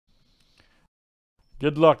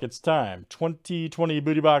Good luck. It's time. 2020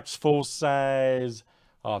 Booty Box full size.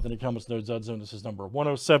 Then it comes no Zud Zone. This is number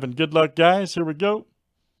 107. Good luck, guys. Here we go.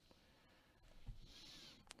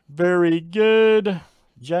 Very good.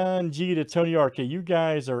 John G to Tony RK. You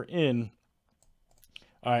guys are in.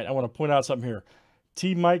 All right, I want to point out something here.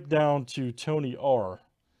 T Mike down to Tony R.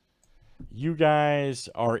 You guys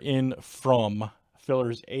are in from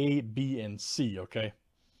fillers A, B, and C, okay?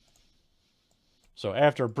 So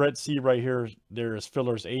after Brett C right here, there's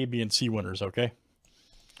fillers A, B, and C winners, okay?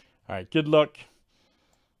 All right, good luck.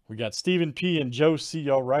 We got Stephen P and Joe C,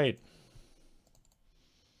 all right.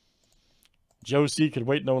 Joe C could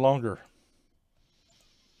wait no longer.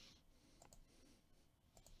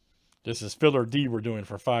 This is filler D we're doing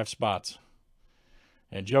for 5 spots.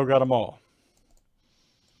 And Joe got them all.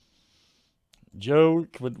 Joe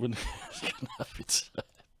would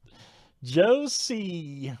Joe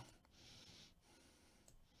C.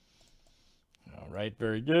 All right,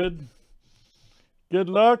 very good. Good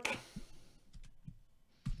luck.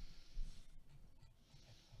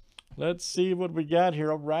 Let's see what we got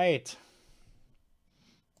here. All right.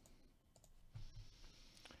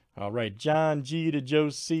 All right, John G to Joe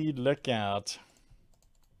C. Look out.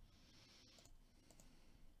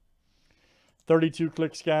 32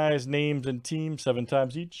 clicks, guys. Names and teams 7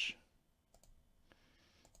 times each.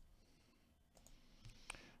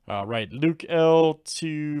 All right, Luke L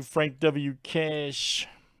to Frank W. Cash.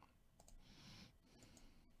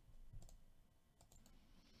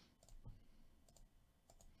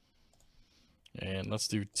 And let's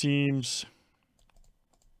do teams.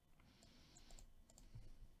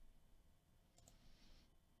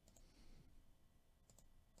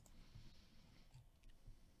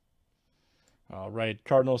 All right,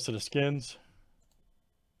 Cardinals to the Skins.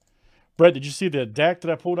 Brett, did you see the deck that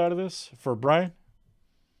I pulled out of this for Brian?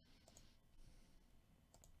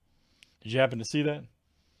 Did you happen to see that?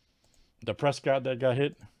 The Prescott that got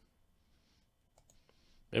hit?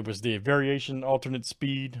 It was the variation, alternate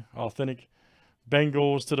speed, authentic.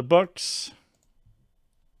 Bengals to the Bucks.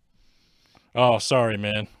 Oh, sorry,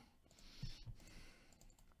 man.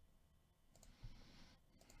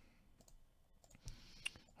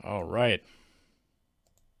 All right.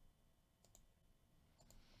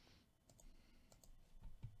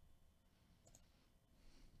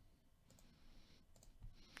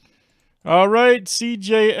 All right,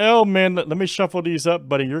 CJL, man. Let me shuffle these up,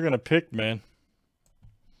 buddy. You're going to pick, man.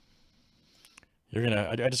 You're going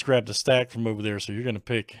to... I just grabbed a stack from over there, so you're going to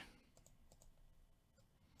pick.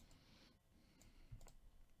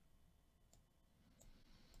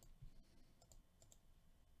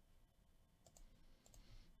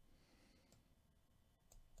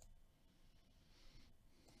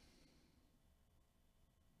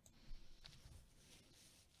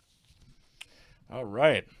 All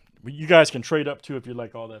right. You guys can trade up, too, if you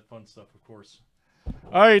like all that fun stuff, of course.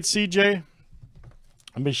 All right, CJ.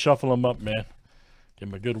 Let me shuffle them up, man. Give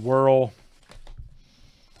them a good whirl.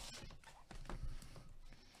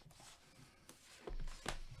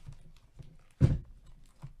 All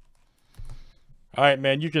right,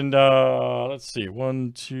 man. You can, let's see.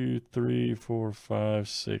 1, 2, 3, 4, 5,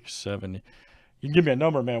 6, 7. You can give me a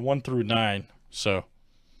number, man. 1 through 9. So.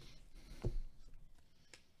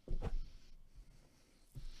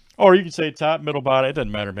 Or you can say top, middle, bottom. It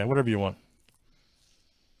doesn't matter, man. Whatever you want.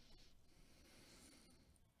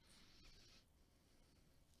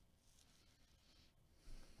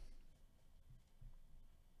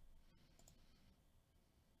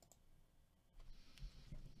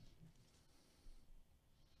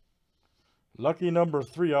 Lucky number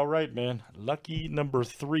 3. All right, man. Lucky number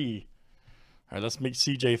 3. All right, let's make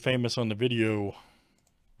CJ famous on the video.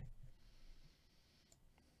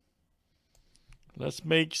 Let's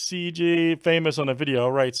make CJ famous on the video.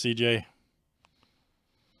 All right, CJ.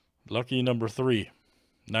 Lucky number 3.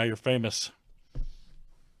 Now you're famous.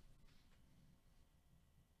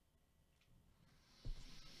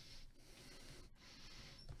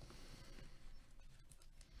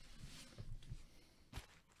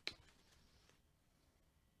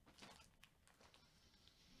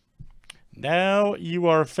 Now you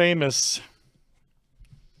are famous.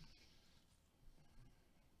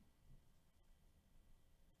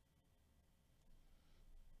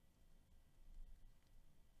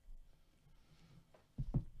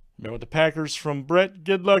 With the Packers from Brett.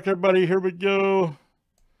 Good luck, everybody. Here we go.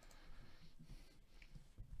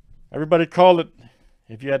 Everybody call it.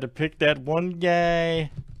 If you had to pick that one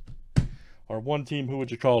guy or one team, who would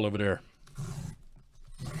you call over there?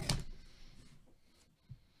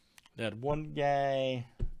 That one guy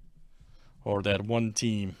or that one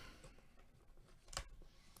team?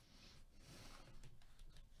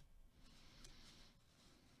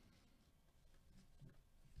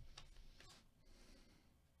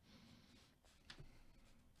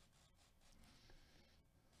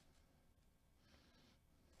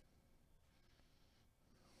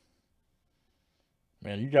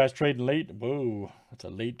 Man, you guys trading late? Whoa, that's a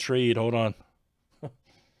late trade. Hold on.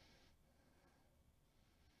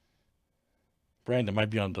 Brandon might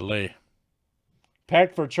be on delay.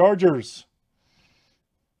 Pack for Chargers.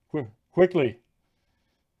 Quickly.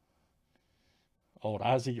 Old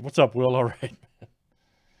Ozzy. What's up, Will? All right.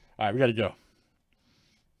 All right, we got to go.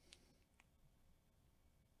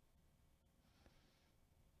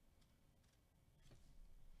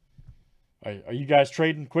 All right, are you guys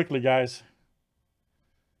trading? Quickly, guys.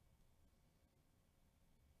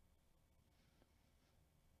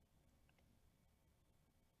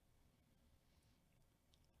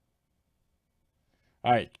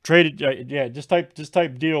 All right, traded. Yeah, just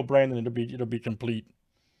type deal, Brandon. It'll be complete.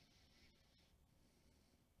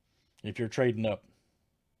 If you're trading up.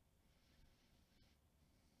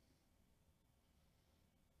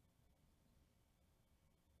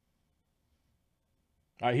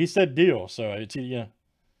 All right, he said deal, so it's yeah.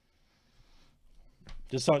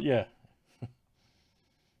 Just on yeah.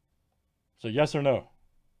 So yes or no?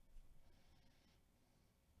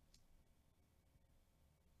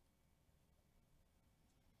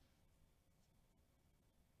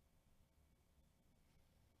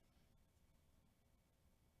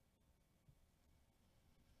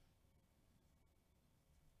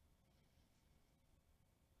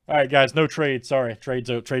 All right, guys, no trade. Sorry, trade's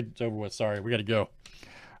over with. Sorry, we got to go.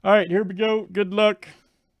 All right, here we go. Good luck.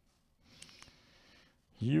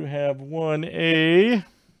 You have won a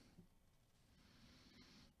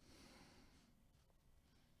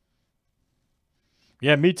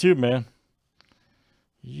yeah, me too, man.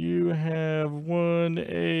 You have won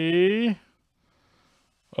a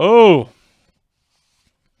oh.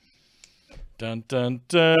 Dun dun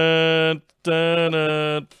dun dun.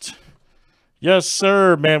 Dun. Yes,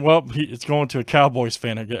 sir, man. Well, it's going to a Cowboys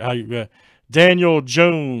fan. How you Daniel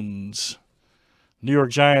Jones, New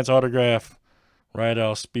York Giants autograph. Right,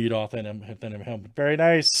 I'll speed off and helmet. Very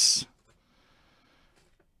nice.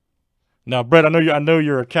 Now, Brett, I know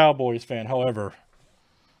you're a Cowboys fan. However,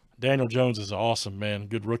 Daniel Jones is awesome, man.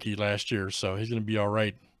 Good rookie last year, so he's going to be all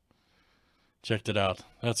right. Checked it out.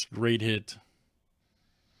 That's a great hit.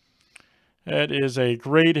 That is a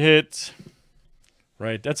great hit.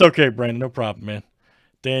 Right, that's okay, Brandon. No problem, man.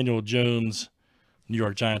 Daniel Jones, New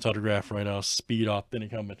York Giants autograph. Right, I'll speed off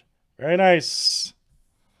helmet. Very nice.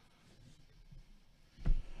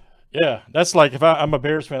 Yeah, that's like if I'm a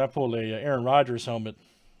Bears fan, I pull a Aaron Rodgers helmet,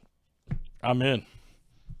 I'm in.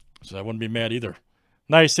 So I wouldn't be mad either.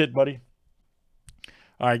 Nice hit, buddy.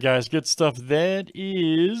 All right, guys, good stuff. That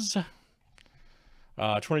is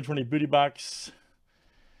 2020 Booty Box.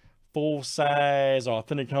 Full-size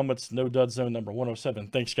authentic helmets, no dud zone number 107.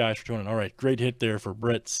 Thanks, guys, for joining. All right, great hit there for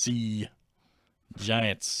Brett C.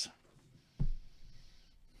 Giants.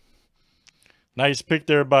 Nice pick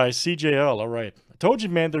there by CJL. All right. I told you,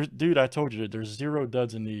 man. Dude, I told you there's 0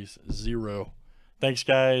 duds in these. 0. Thanks,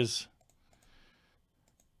 guys.